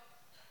you know,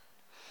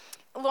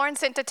 Lauren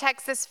sent a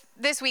text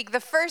this week,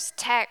 the first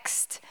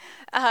text,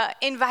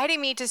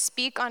 inviting me to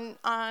speak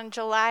on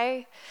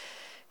July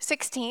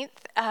 16th.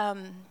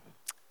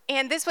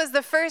 And this was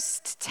the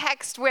first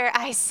text where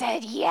I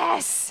said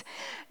yes,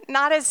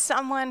 not as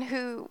someone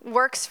who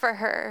works for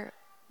her,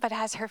 but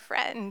as her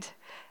friend,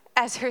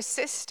 as her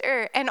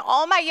sister. And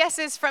all my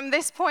yeses from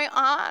this point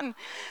on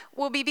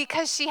will be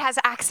because she has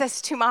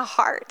access to my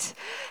heart.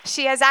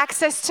 She has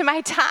access to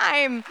my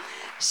time.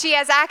 She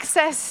has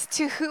access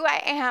to who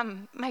I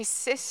am, my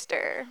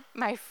sister,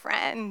 my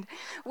friend.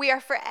 We are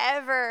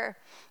forever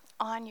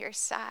on your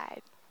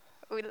side.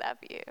 We love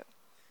you.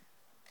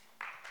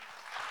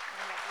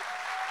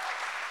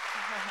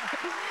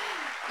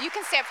 You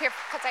can stay up here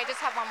because I just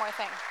have one more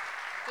thing.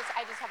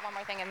 I just have one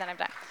more thing and then I'm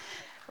done.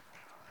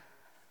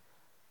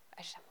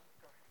 I just have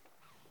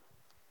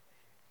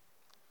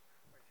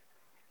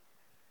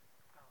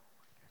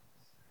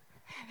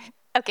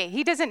Okay,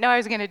 he doesn't know I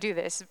was going to do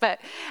this, but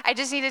I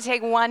just need to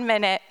take 1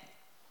 minute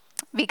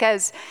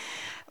because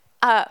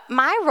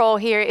my role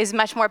here is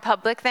much more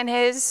public than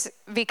his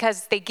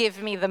because they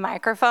give me the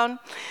microphone.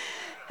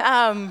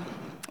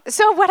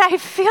 So what I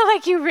feel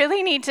like you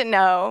really need to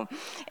know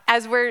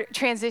as we're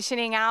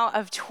transitioning out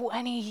of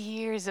 20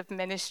 years of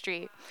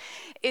ministry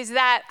is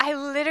that I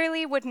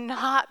literally would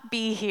not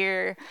be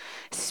here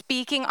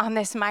speaking on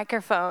this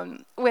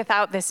microphone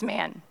without this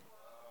man.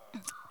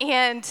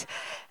 And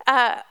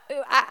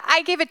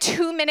I gave a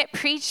 2-minute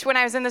preach when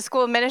I was in the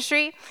school of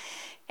ministry,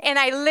 and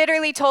I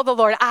literally told the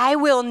Lord, I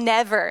will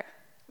never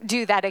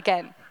do that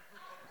again.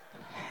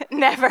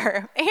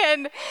 Never.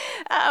 And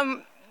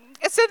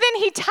so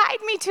then he tied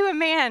me to a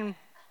man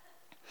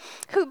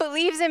who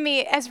believes in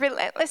me as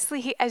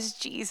relentlessly as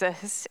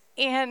Jesus.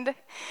 And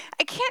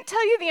I can't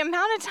tell you the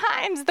amount of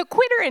times the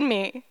quitter in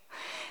me,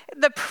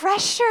 the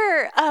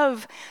pressure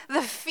of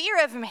the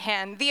fear of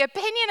man, the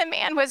opinion of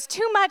man was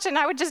too much, and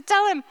I would just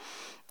tell him,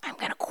 I'm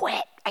going to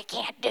quit. I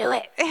can't do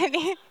it.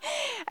 And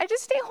I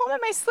just stay home in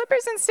my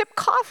slippers and sip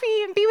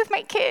coffee and be with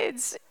my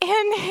kids.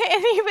 And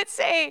he would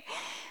say,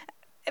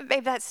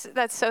 babe,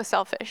 that's so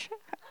selfish.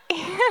 and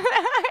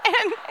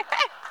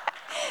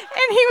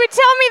and he would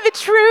tell me the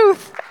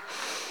truth.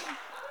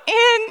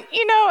 And,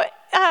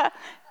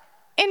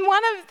 in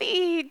one of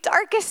the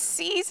darkest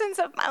seasons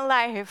of my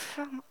life,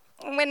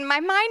 when my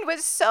mind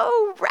was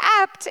so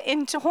wrapped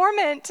in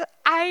torment,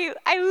 I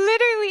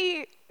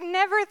literally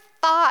never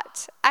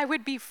thought I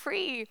would be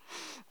free.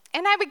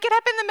 And I would get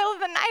up in the middle of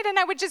the night and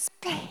I would just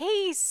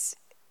pace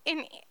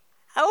in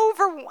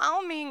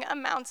overwhelming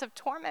amounts of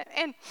torment.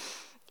 And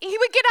he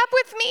would get up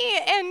with me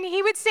and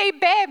he would say,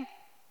 babe,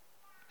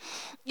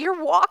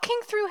 you're walking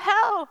through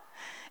hell.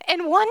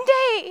 And one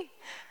day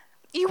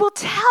you will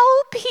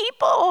tell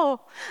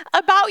people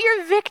about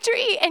your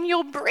victory and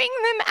you'll bring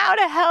them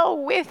out of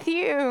hell with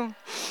you.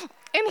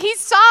 And he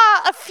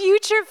saw a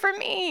future for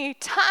me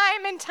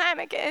time and time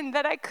again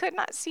that I could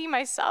not see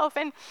myself.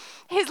 And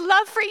his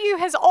love for you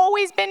has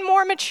always been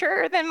more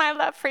mature than my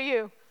love for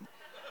you.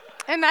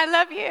 And I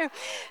love you.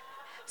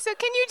 So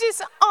can you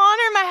just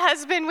honor my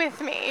husband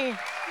with me?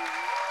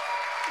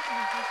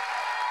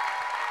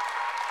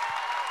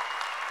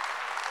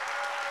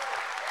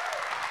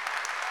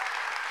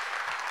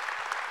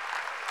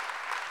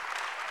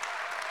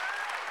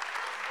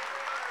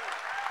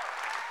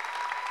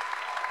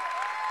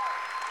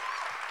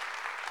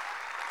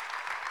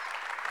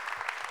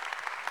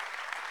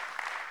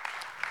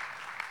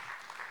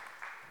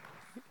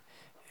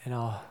 And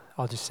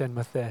I'll just end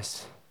with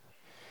this.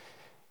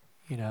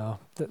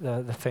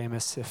 The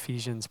famous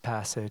Ephesians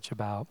passage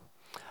about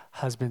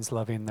husbands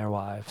loving their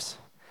wives.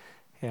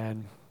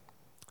 And,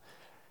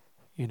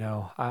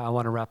 I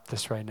want to wrap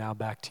this right now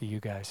back to you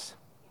guys.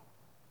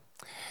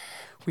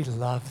 We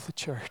love the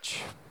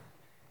church.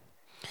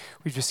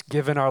 We've just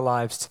given our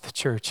lives to the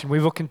church, and we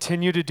will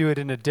continue to do it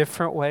in a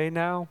different way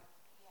now.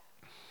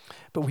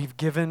 But we've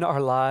given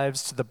our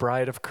lives to the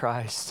bride of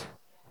Christ.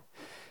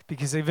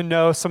 Because even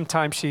though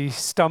sometimes she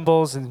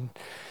stumbles and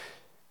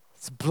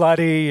it's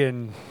bloody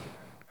and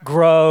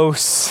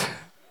gross,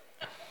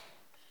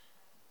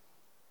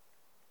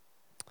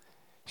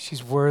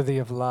 she's worthy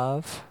of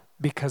love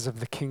because of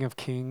the King of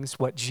Kings,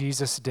 what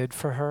Jesus did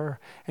for her.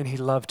 And he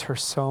loved her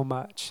so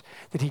much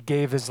that he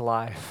gave his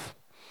life.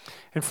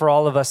 And for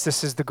all of us,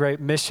 this is the great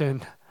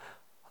mission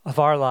of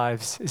our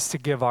lives, is to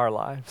give our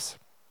lives.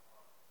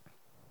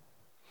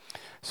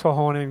 So I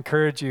want to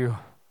encourage you.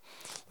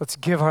 Let's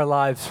give our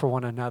lives for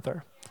one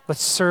another.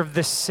 Let's serve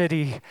this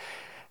city,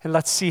 and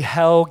let's see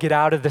hell get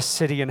out of this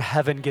city and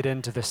heaven get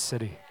into this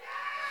city.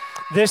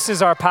 This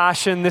is our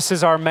passion. This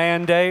is our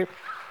mandate.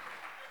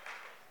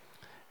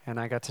 And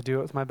I got to do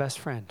it with my best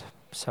friend.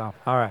 So,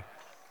 all right.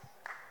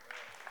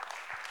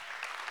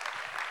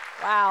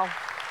 Wow.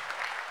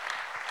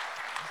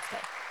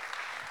 Okay.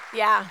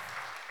 Yeah.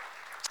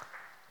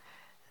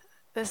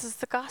 This is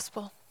the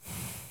gospel.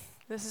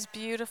 This is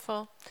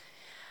beautiful.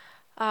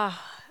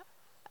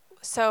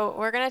 So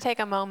we're going to take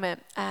a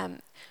moment.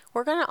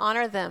 We're going to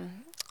honor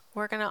them.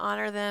 We're going to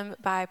honor them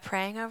by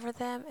praying over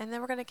them, and then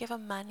we're going to give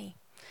them money.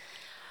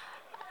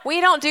 We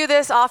don't do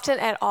this often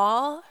at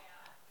all,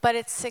 but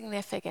it's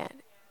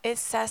significant. It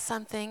says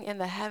something in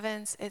the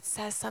heavens. It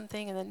says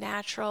something in the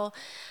natural,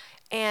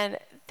 and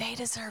they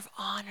deserve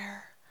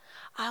honor.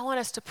 I want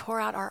us to pour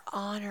out our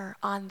honor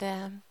on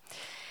them.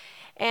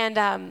 And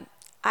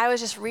I was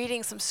just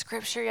reading some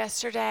scripture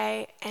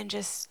yesterday, and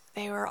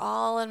they were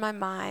all in my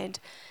mind.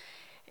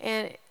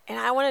 And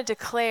I want to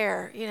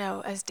declare,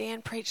 as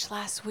Dan preached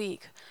last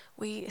week,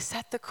 we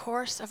set the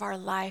course of our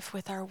life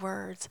with our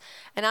words.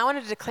 And I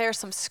want to declare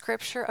some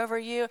scripture over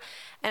you.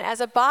 And as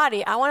a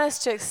body, I want us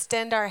to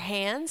extend our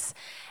hands.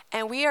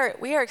 And we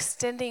are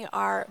extending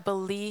our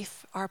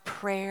belief, our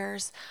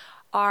prayers,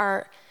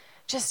 our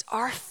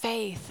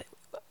faith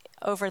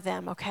over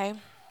them, okay?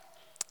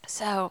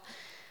 So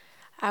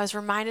I was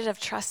reminded of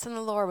trust in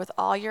the Lord with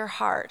all your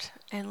heart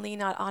and lean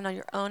not on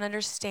your own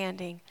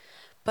understanding.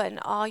 But in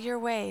all your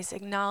ways,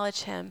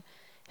 acknowledge him.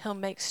 He'll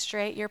make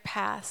straight your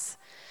paths.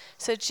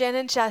 So Jenn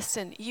and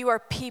Justin, you are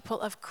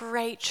people of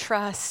great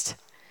trust.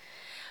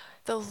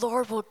 The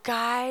Lord will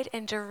guide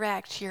and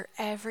direct your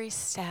every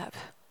step.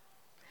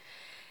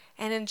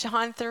 And in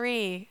John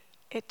 3,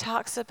 it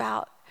talks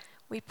about,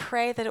 we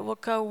pray that it will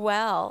go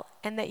well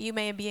and that you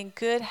may be in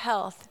good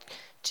health,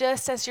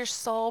 just as your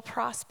soul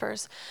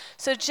prospers.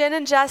 So Jenn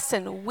and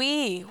Justin,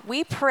 we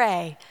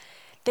pray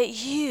that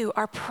you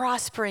are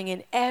prospering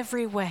in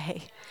every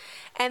way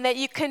and that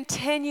you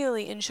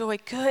continually enjoy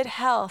good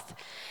health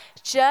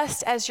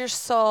just as your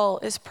soul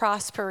is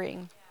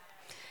prospering.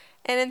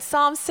 And in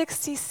Psalm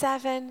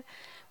 67,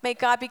 may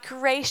God be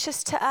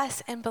gracious to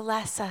us and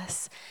bless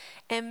us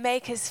and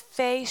make his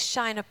face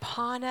shine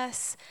upon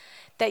us,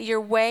 that your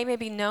way may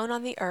be known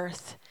on the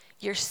earth,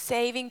 your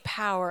saving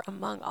power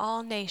among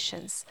all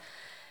nations.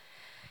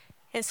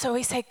 And so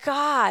we say,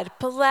 God,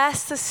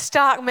 bless the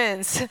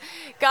Stockmans.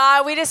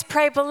 God, we just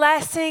pray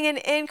blessing and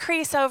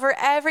increase over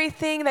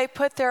everything they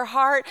put their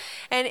heart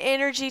and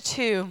energy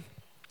to.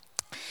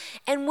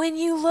 And when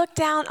you look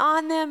down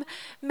on them,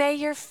 may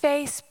your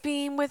face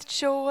beam with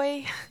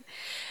joy.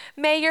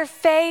 May your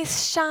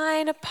face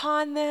shine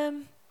upon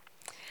them.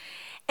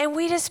 And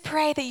we just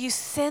pray that you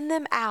send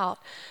them out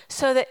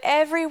so that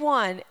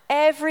everyone,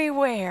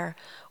 everywhere,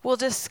 will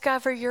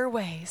discover your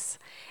ways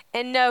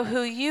and know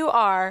who you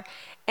are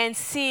and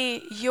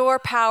see your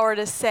power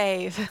to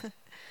save.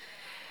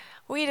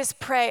 We just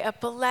pray a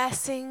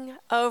blessing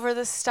over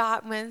the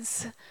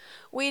Stockmans.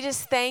 We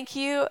just thank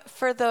you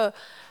for the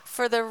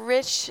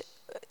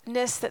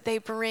richness that they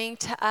bring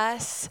to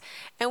us.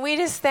 And we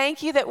just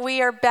thank you that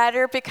we are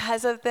better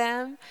because of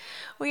them.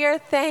 We are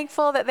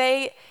thankful that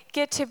they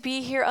get to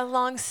be here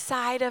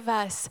alongside of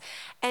us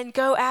and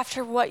go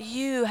after what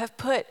you have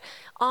put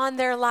on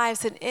their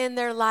lives and in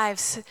their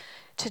lives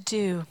to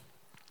do.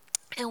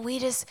 And we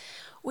just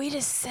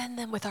send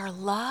them with our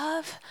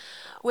love,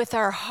 with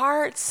our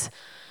hearts,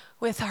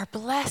 with our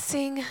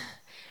blessing.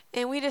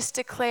 And we just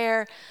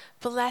declare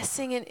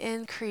blessing and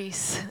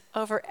increase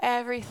over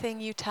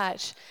everything you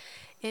touch.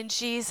 In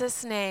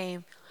Jesus'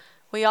 name,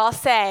 we all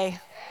say,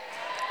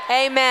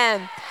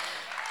 amen.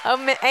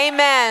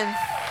 Amen.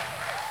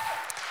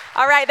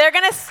 All right, they're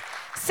going to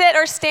sit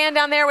or stand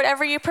down there,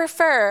 whatever you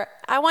prefer.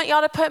 I want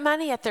y'all to put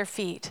money at their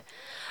feet.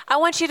 I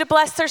want you to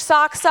bless their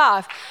socks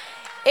off.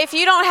 If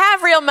you don't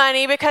have real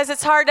money, because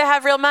it's hard to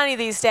have real money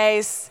these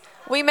days,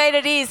 we made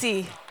it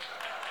easy.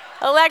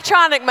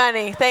 Electronic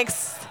money,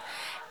 thanks.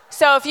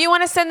 So if you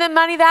want to send them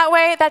money that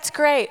way, that's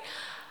great.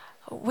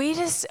 We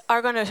just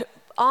are going to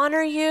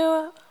honor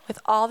you with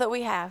all that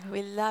we have.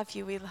 We love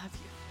you. We love you.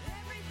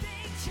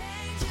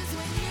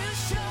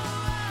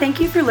 Thank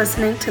you for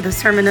listening to the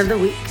Sermon of the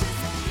Week.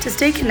 To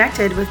stay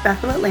connected with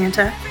Bethel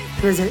Atlanta,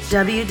 visit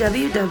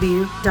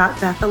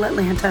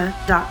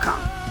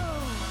www.bethelatlanta.com.